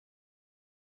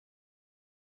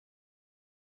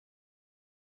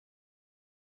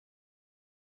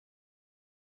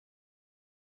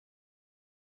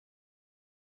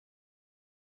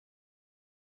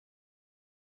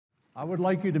I would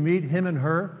like you to meet him and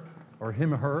her, or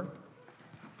him and her,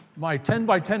 my 10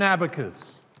 by 10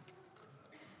 abacus.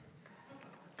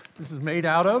 This is made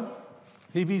out of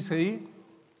PVC. Isn't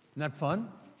that fun?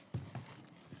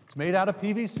 It's made out of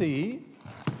PVC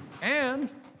and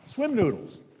swim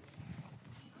noodles.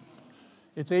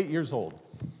 It's 8 years old.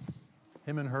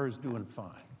 Him and her is doing fine.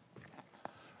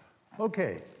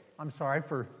 Okay, I'm sorry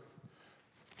for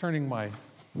turning my,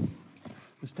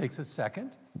 this takes a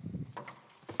second.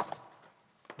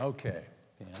 Okay,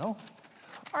 piano.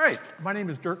 All right, my name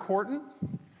is Dirk Horton,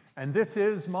 and this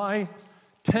is my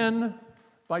 10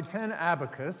 by 10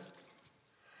 abacus.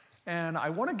 And I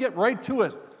want to get right to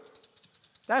it.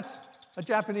 That's a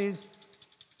Chinese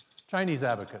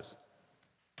abacus.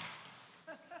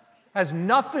 Has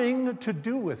nothing to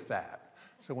do with that.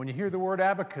 So when you hear the word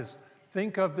abacus,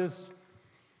 think of this.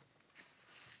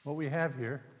 What we have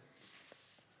here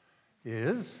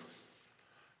is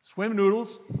swim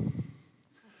noodles,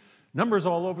 numbers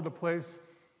all over the place,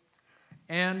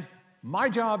 and my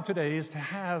job today is to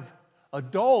have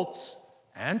adults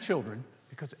and children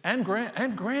and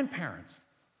grandparents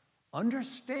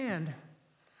understand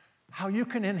how you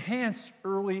can enhance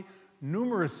early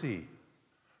numeracy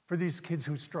for these kids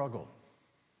who struggle.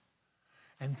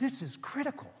 And this is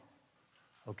critical,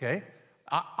 okay?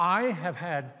 I have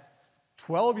had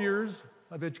 12 years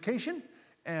of education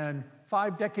and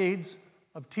 5 decades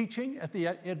of teaching at the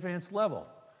advanced level.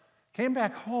 Came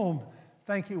back home,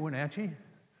 thank you, Wenatchee.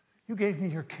 You gave me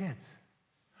your kids.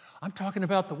 I'm talking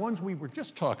about the ones we were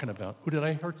just talking about. Who, did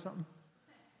I hurt something?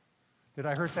 Did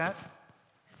I hurt that?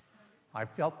 I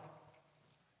felt,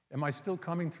 am I still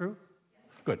coming through?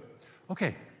 Good.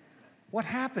 Okay. What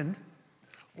happened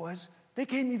was they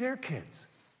gave me their kids.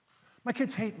 My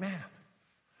kids hate math.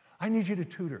 I need you to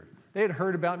tutor. They had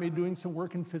heard about me doing some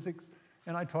work in physics,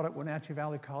 and I taught at Wenatchee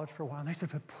Valley College for a while, and they said,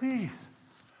 but please.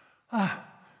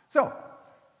 So,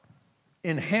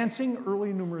 enhancing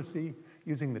early numeracy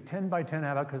using the 10 by 10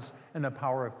 abacus and the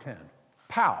power of 10.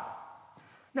 Pow.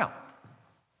 Now,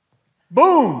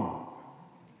 boom,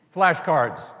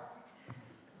 flashcards.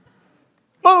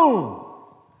 Boom,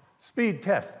 speed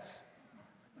tests.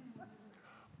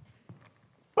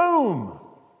 Boom,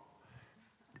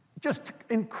 just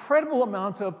incredible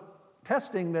amounts of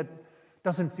testing that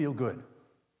doesn't feel good.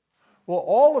 Well,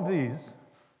 all of these,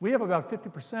 we have about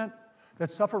 50%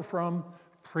 that suffer from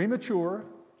Premature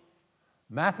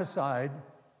Mathicide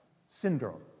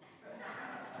Syndrome.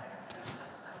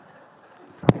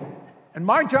 And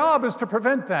my job is to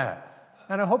prevent that.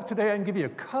 And I hope today I can give you a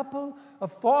couple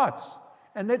of thoughts,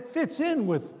 and that fits in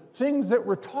with things that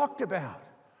were talked about,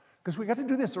 because we got to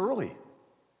do this early.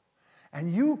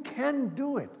 And you can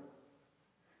do it.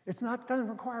 Doesn't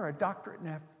require a doctorate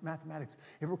in mathematics.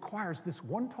 It requires this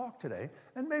one talk today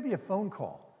and maybe a phone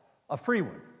call, a free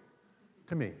one,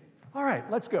 to me. All right,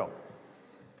 let's go.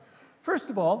 First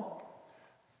of all,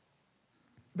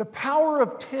 the power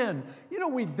of 10. You know,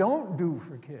 we don't do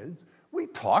for kids. We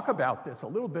talk about this a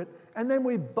little bit, and then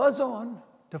we buzz on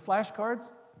to flashcards.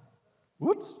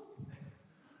 Whoops.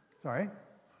 Sorry.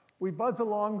 We buzz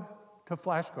along to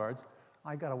flashcards.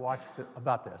 I got to watch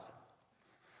about this.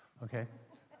 Okay?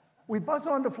 We buzz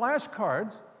on to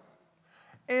flashcards,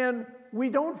 and we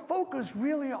don't focus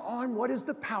really on what is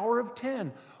the power of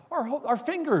 10. Our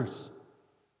fingers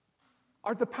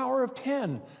are the power of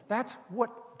 10. That's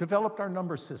what developed our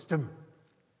number system.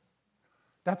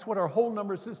 That's what our whole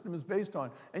number system is based on.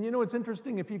 And you know, it's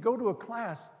interesting, if you go to a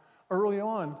class early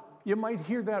on, you might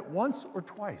hear that once or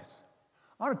twice.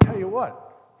 I want to tell you what,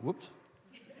 whoops.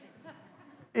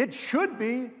 It should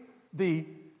be the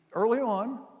early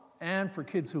on, and for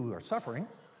kids who are suffering,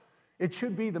 it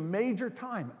should be the major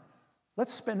time.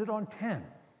 Let's spend it on 10.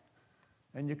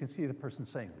 And you can see the person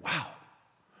saying, wow.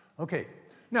 Okay,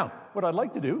 now, what I'd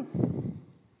like to do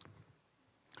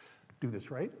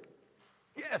this right?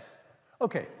 Yes.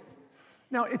 Okay.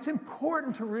 Now, it's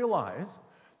important to realize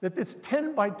that this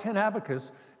 10 by 10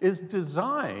 abacus is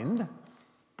designed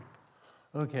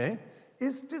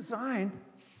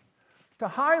to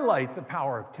highlight the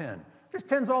power of 10. There's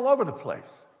 10s all over the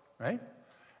place, right?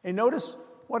 And notice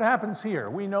what happens here.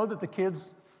 We know that the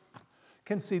kids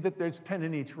can see that there's 10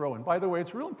 in each row. And by the way,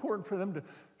 it's real important for them to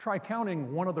try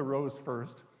counting one of the rows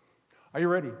first. Are you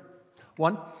ready?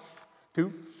 1,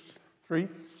 2, 3,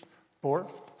 4,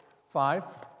 5,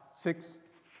 6,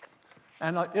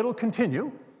 and it'll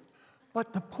continue.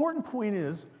 But the important point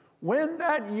is, when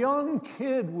that young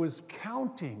kid was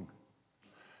counting,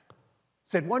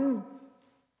 said 1,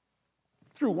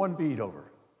 threw 1 bead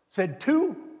over. Said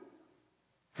 2,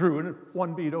 threw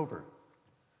 1 bead over.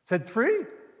 Said 3,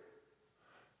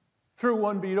 threw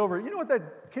 1 bead over. You know what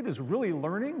that kid is really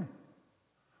learning?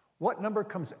 What number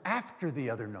comes after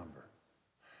the other number?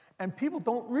 And people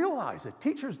don't realize it.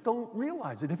 Teachers don't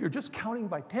realize it. If you're just counting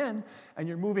by 10 and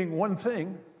you're moving one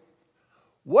thing,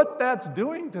 what that's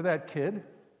doing to that kid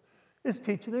is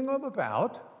teaching them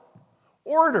about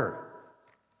order.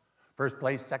 First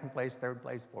place, second place, third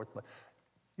place, fourth place.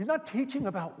 You're not teaching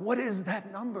about what is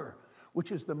that number,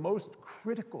 which is the most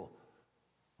critical.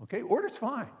 Okay, order's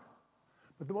fine.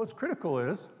 But the most critical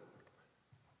is,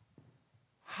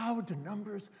 how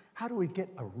do we get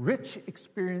a rich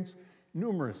experience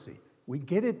numeracy? We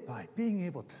get it by being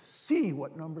able to see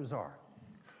what numbers are.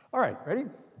 All right, ready?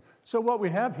 So what we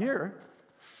have here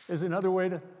is another way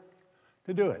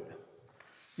to do it.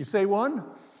 You say 1,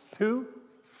 2,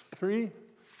 3,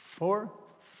 4,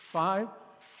 5,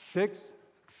 6,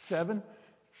 7,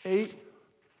 8,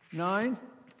 9,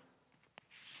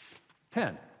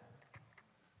 10.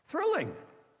 Thrilling.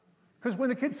 Because when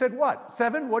the kid said what?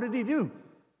 7, what did he do?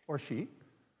 Or she?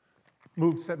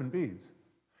 Moved 7 beads.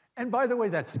 And by the way,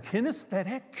 that's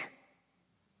kinesthetic.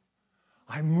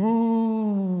 I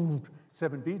moved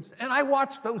 7 beads, and I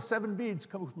watched those 7 beads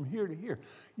come from here to here.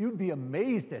 You'd be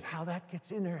amazed at how that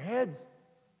gets in their heads.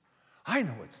 I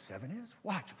know what 7 is.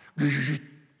 Watch.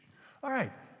 All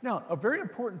right. Now, a very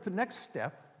important, the next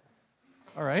step,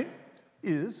 all right,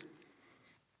 is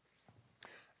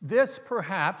this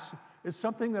perhaps is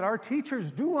something that our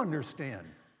teachers do understand.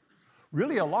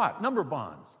 Really a lot, number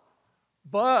bonds.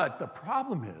 But the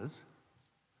problem is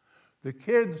the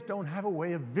kids don't have a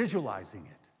way of visualizing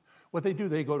it. What they do,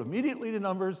 they go immediately to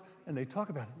numbers and they talk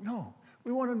about it. No,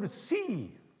 we want them to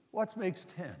see what makes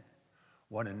 10.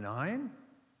 1 and 9,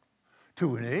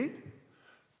 2 and 8,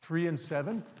 3 and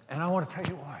 7. And I want to tell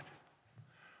you what,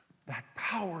 that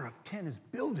power of 10 is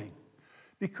building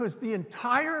because the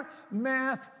entire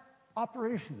math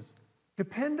operations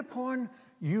depend upon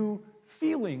you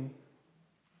feeling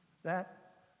that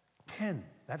 10,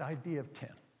 that idea of 10.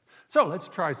 So let's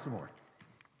try some more.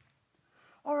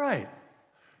 All right.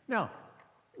 Now,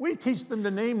 we teach them to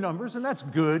name numbers, and that's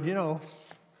good, you know.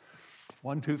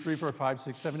 1, 2, 3, 4, 5,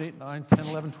 6, 7, 8, 9, 10,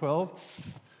 11,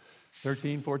 12,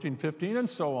 13, 14, 15, and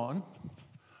so on.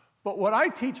 But what I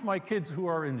teach my kids who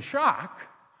are in shock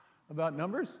about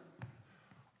numbers,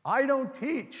 I don't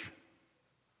teach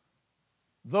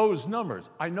those numbers.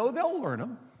 I know they'll learn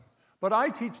them, but I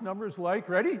teach numbers like,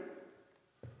 ready?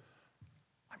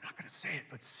 I'm not going to say it,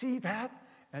 but see that?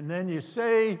 And then you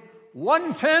say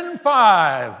 1, 10,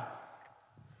 5.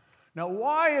 Now,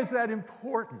 why is that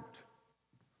important?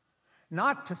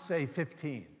 Not to say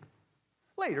 15.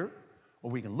 Later,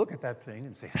 well, we can look at that thing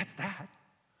and say, that's that.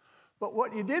 But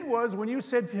what you did was, when you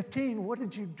said 15, what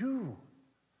did you do?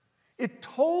 It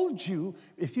told you,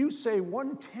 if you say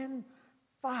 1, 10,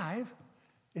 5,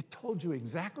 it told you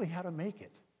exactly how to make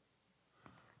it.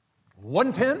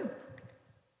 1, 10,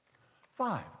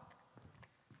 5.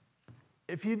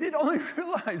 If you did only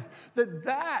realize that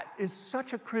that is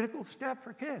such a critical step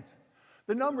for kids.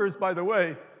 The numbers, by the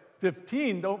way,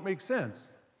 15 don't make sense.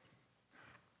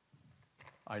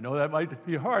 I know that might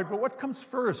be hard, but what comes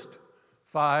first?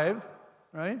 5,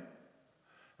 right?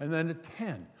 And then a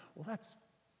 10. Well, that's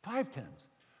 5 tens,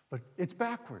 but it's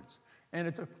backwards. And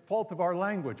it's a fault of our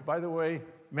language. By the way,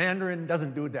 Mandarin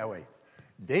doesn't do it that way.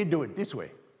 They do it this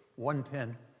way. 1,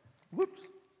 10. Whoops.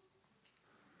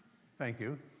 Thank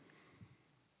you.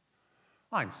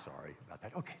 I'm sorry about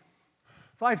that. Okay.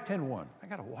 5, 10, 1. I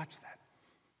got to watch that.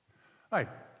 All right.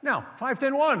 Now, 5,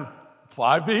 10, 1.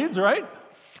 5 beads, right?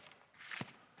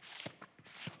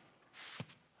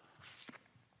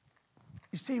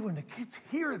 You see, when the kids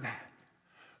hear that,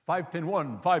 5, 10,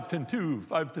 1, 5, 10, 2,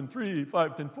 5, 10, 3,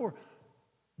 5, 10, 4,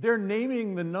 they're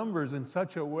naming the numbers in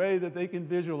such a way that they can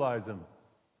visualize them.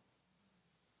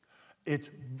 It's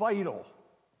vital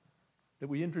that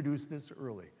we introduce this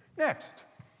early. Next.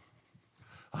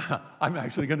 I'm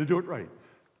actually going to do it right.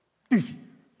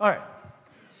 All right.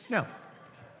 Now,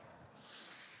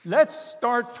 let's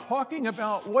start talking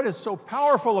about what is so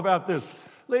powerful about this.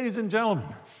 Ladies and gentlemen,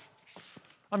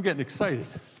 I'm getting excited.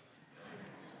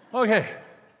 Okay.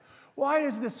 Why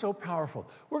is this so powerful?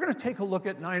 We're going to take a look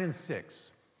at 9 and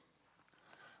 6.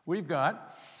 We've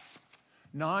got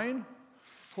 9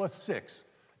 plus 6.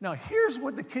 Now, here's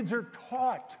what the kids are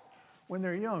taught when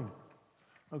they're young,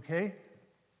 okay?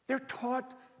 They're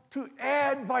taught to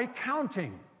add by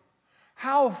counting.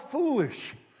 How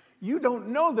foolish. You don't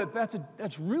know that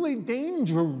that's really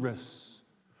dangerous.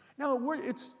 Now,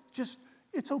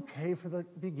 it's okay for the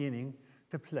beginning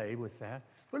to play with that.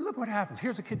 But look what happens.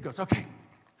 Here's a kid goes, okay.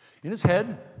 In his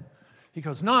head, he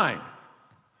goes, 9.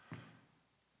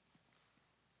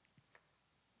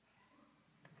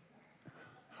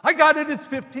 I got it, it's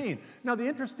 15. Now, the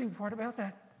interesting part about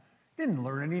that, Didn't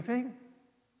learn anything.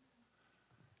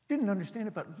 Didn't understand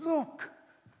it, but look,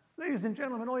 ladies and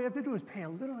gentlemen, all you have to do is pay a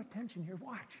little attention here.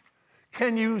 Watch.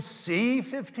 Can you see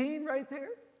 15 right there?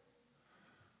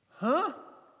 Huh?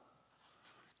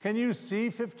 Can you see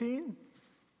 15?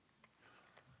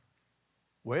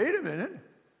 Wait a minute.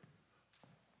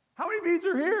 How many beads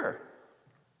are here?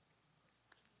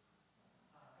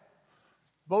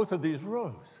 Both of these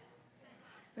rows.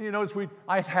 And you notice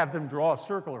I'd have them draw a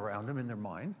circle around them in their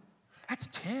mind. That's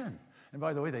 10. And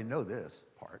by the way, they know this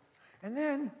part. And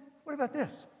then, what about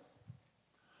this?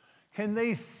 Can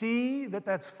they see that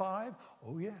that's 5?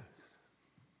 Oh, yes.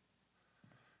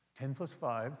 10 plus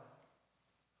 5.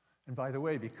 And by the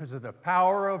way, because of the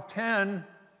power of 10,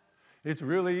 it's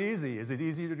really easy. Is it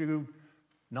easy to do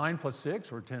 9 plus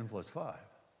 6 or 10 plus 5?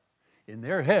 In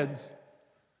their heads,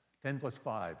 10 plus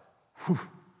 5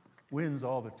 wins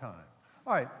all the time.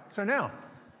 All right, so now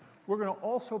we're going to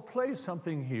also play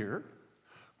something here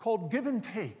called give and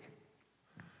take.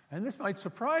 And this might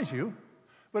surprise you,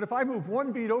 but if I move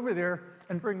one bead over there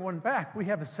and bring one back, we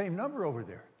have the same number over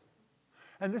there.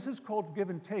 And this is called give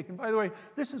and take. And by the way,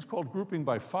 this is called grouping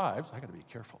by 5s. I got to be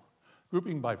careful.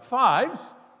 Grouping by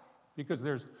 5s, because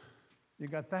you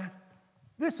got that?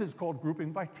 This is called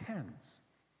grouping by 10s.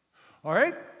 All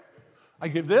right? I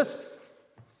give this,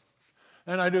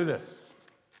 and I do this.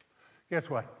 Guess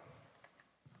what?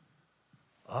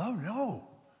 Oh, no.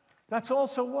 That's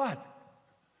also what?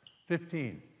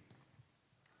 15.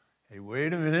 Hey,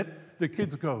 wait a minute. The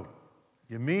kids go,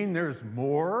 you mean there's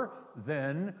more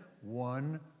than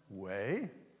one way?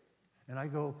 And I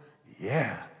go,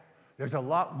 yeah, there's a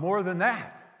lot more than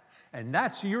that. And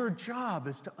that's your job,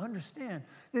 is to understand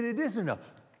that it isn't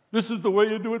this is the way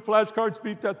you do it, flashcard,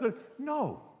 speed test.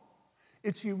 No.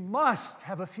 It's you must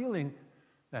have a feeling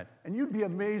that, and you'd be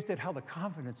amazed at how the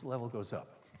confidence level goes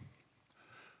up.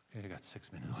 Okay, I got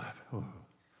 6 minutes left. Ooh.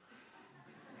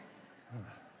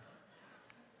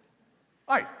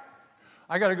 All right,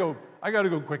 I gotta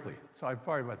go quickly, so I'm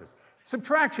sorry about this.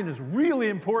 Subtraction is really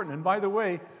important, and by the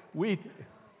way,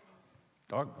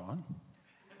 doggone.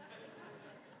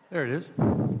 There it is.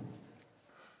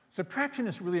 Subtraction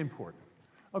is really important.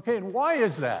 Okay, and why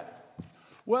is that?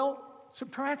 Well,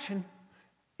 subtraction,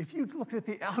 if you look at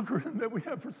the algorithm that we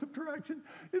have for subtraction,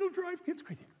 it'll drive kids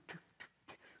crazy.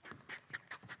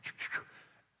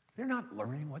 They're not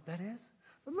learning what that is.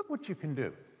 But look what you can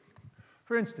do.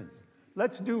 For instance,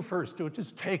 let's do first,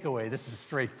 just take away. This is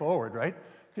straightforward, right?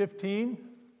 15,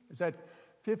 is that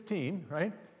 15,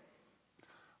 right?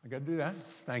 I got to do that.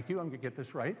 Thank you, I'm going to get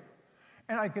this right.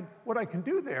 And what I can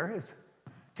do there is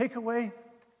take away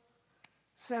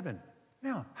 7.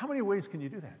 Now, how many ways can you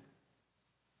do that?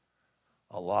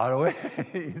 A lot of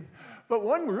ways. But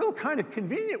one real kind of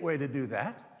convenient way to do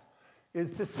that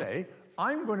is to say,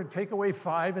 I'm going to take away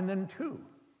 5 and then 2.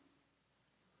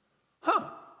 Huh.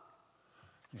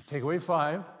 You take away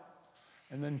 5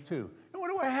 and then 2. And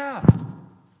what do I have?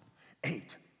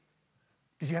 8.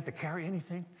 Did you have to carry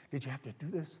anything? Did you have to do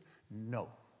this? No.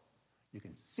 You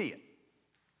can see it.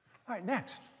 All right,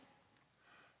 next.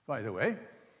 By the way,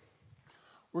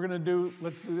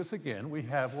 let's do this again. We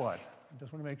have what? I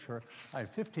just want to make sure. I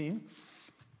have 15.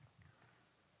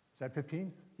 Is that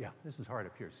 15? Yeah, this is hard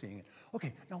up here seeing it.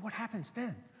 Okay, now what happens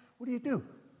then? What do?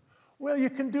 Well,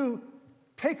 you can do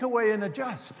take away and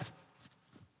adjust.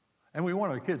 And we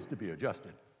want our kids to be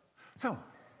adjusted. So,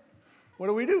 what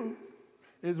do?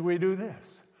 Is we do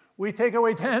this. We take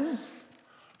away 10,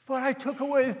 but I took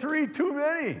away 3 too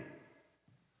many.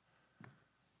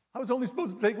 I was only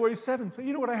supposed to take away 7, so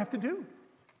you know what I have to do?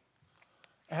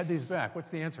 Add these back. What's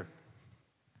the answer?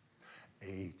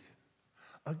 8.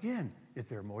 Again, is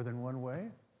there more than one way?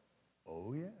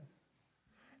 Oh, yes.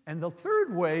 And the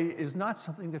third way is not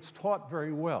something that's taught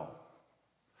very well.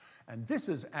 And this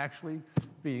is actually,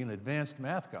 being an advanced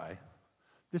math guy,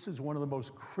 this is one of the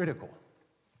most critical.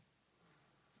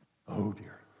 Oh,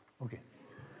 dear. Okay.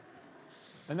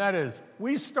 And that is,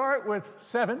 we start with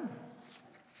 7,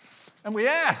 and we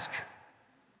ask,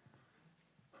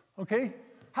 okay,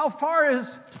 how far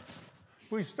is,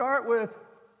 if we start with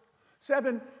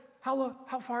 7,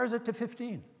 how far is it to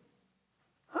 15?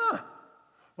 Huh.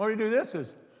 What we do this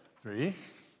is 3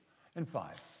 and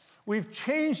 5. We've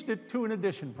changed it to an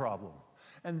addition problem.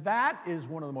 And that is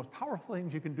one of the most powerful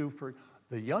things you can do for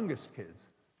the youngest kids,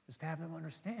 is to have them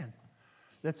understand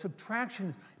that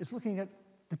subtraction is looking at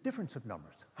the difference of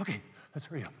numbers. Okay, let's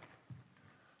hurry up.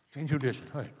 Change to addition.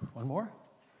 All right, one more.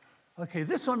 Okay,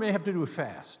 this one may have to do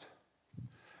fast.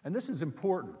 And this is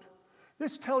important.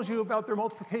 This tells you about their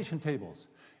multiplication tables.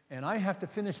 And I have to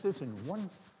finish this in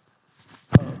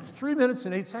 3 minutes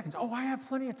and 8 seconds. Oh, I have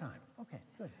plenty of time. Okay,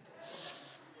 good.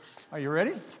 Are you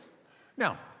ready?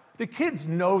 Now, the kids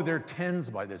know their tens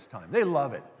by this time. They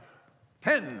love it.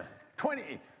 10,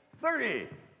 20, 30.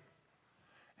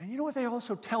 And you know what they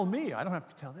also tell me? I don't have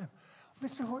to tell them.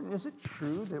 Mr. Horton, is it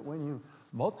true that when you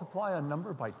multiply a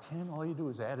number by 10, all you do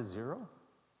is add a 0?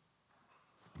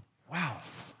 Wow.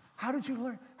 How did you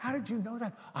learn? How did you know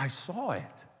that? I saw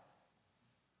it.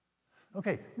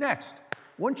 Okay, next.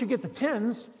 Once you get the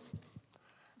 10s,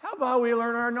 how about we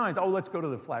learn our 9s? Oh, let's go to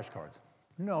the flashcards.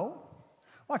 No.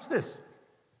 Watch this.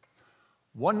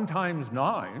 1 times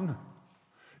 9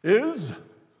 is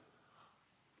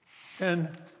 10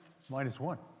 minus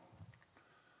 1.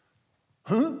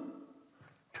 Huh?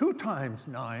 2 times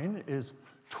 9 is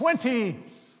 20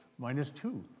 minus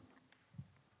 2.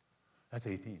 That's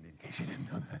 18, in case you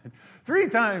didn't know that. 3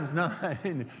 times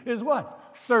 9 is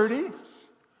what? 30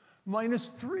 minus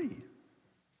 3.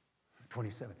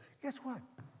 27. Guess what?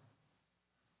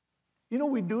 You know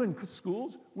what we do in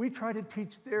schools? We try to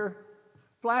teach their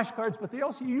flashcards, but they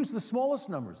also use the smallest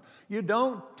numbers. You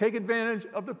don't take advantage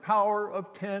of the power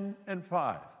of 10 and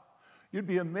 5. You'd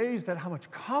be amazed at how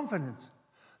much confidence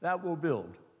that will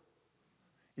build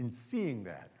in seeing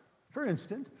that. For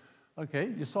instance,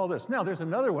 okay, you saw this. Now, there's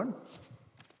another one,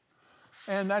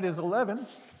 and that is 11.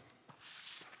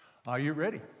 Are you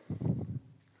ready?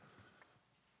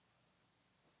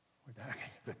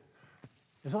 Okay, good.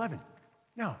 There's 11.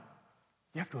 Now,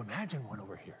 you have to imagine one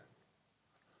over here.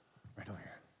 Right over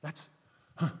here. That's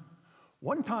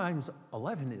 1 times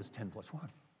 11 is 10 plus 1.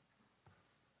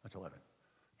 That's 11.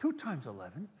 2 times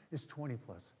 11 is 20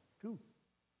 plus 2.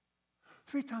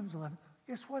 3 times 11,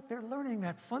 guess what? They're learning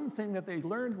that fun thing that they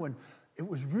learned when it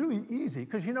was really easy.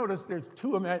 Because you notice there's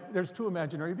two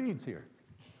imaginary beads here.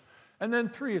 And then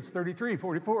 3, it's 33,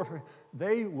 44.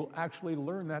 They will actually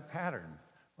learn that pattern.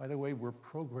 By the way, we're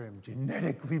programmed,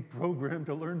 genetically programmed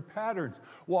to learn patterns.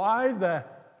 Why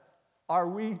are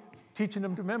we teaching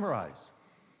them to memorize?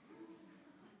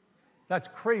 That's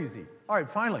crazy. All right,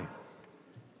 finally.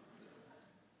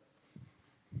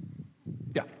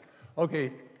 Yeah,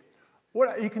 okay.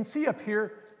 What you can see up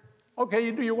here, okay,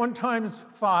 you do your 1 times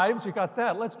 5s, you got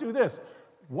that. Let's do this.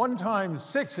 1 times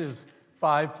 6 is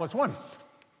 5 plus 1.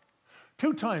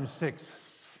 2 times 6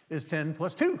 is 10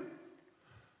 plus 2.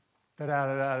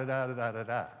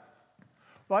 Da-da-da-da-da-da-da-da.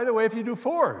 By the way, if you do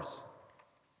 4s,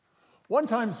 1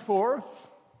 times 4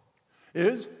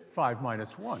 is 5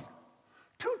 minus 1.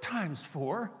 2 times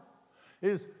 4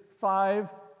 is 5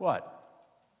 what?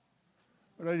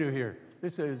 What do I do here?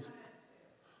 This is,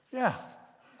 yeah.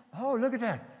 Oh, look at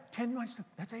that. 10 minus 2,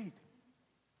 that's 8.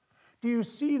 Do you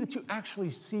see that you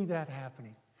actually see that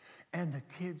happening? And the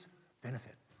kids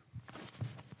benefit.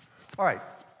 All right.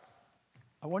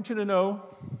 I want you to know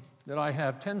that I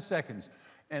have 10 seconds.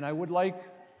 And I would like,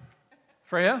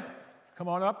 Freya, come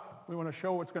on up. We want to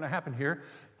show what's going to happen here.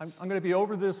 I'm going to be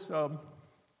over this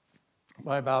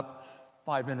by about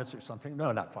 5 minutes or something.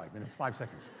 No, not 5 minutes, 5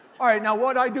 seconds. All right, now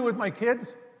what I do with my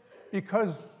kids,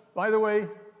 because, by the way,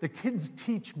 the kids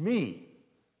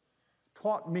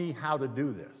taught me how to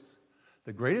do this.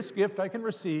 The greatest gift I can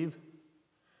receive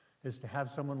is to have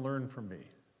someone learn from me.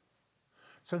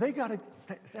 So they got it,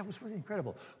 that was really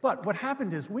incredible. But what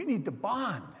happened is we need to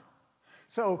bond.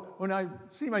 So when I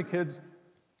see my kids,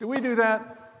 do we do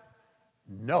that?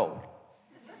 No.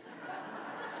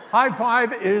 High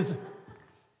five is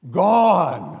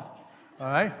gone. All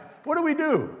right? What do we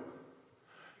do?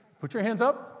 Put your hands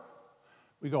up.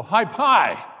 We go high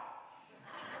pie.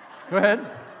 Go ahead.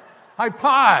 High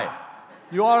pie.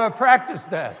 You ought to practice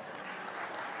that.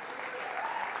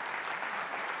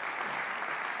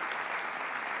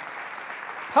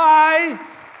 Pi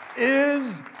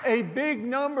is a big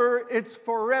number. It's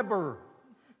forever.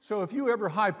 So if you ever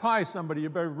high pi somebody, you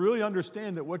better really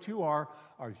understand that what you are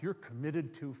you're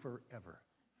committed to forever.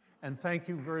 And thank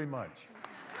you very much.